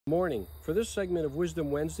Morning. For this segment of Wisdom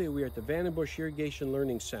Wednesday, we are at the Vandenbush Irrigation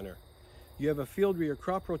Learning Center. You have a field where your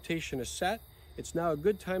crop rotation is set. It's now a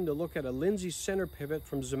good time to look at a Lindsay Centre Pivot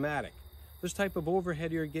from Zimmatic. This type of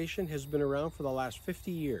overhead irrigation has been around for the last 50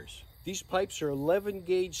 years. These pipes are 11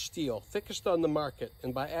 gauge steel, thickest on the market,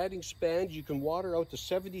 and by adding spans you can water out to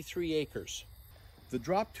 73 acres. The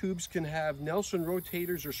drop tubes can have Nelson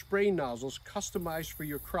rotators or spray nozzles customized for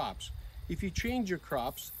your crops. If you change your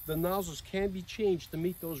crops, the nozzles can be changed to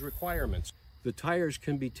meet those requirements. The tires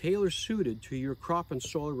can be tailor-suited to your crop and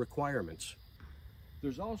soil requirements.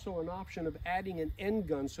 There's also an option of adding an end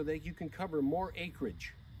gun so that you can cover more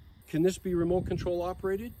acreage. Can this be remote control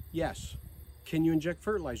operated? Yes. Can you inject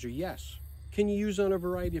fertilizer? Yes. Can you use on a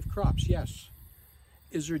variety of crops? Yes.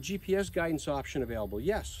 Is there a GPS guidance option available?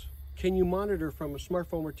 Yes. Can you monitor from a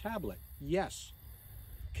smartphone or tablet? Yes.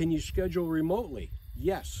 Can you schedule remotely?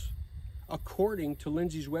 Yes. According to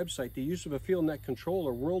Lindsay's website, the use of a FieldNet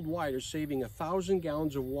controller worldwide is saving 1,000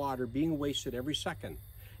 gallons of water being wasted every second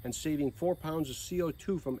and saving 4 pounds of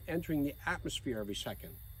CO2 from entering the atmosphere every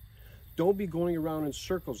second. Don't be going around in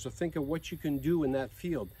circles to think of what you can do in that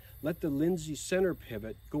field. Let the Lindsay Centre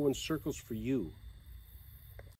Pivot go in circles for you.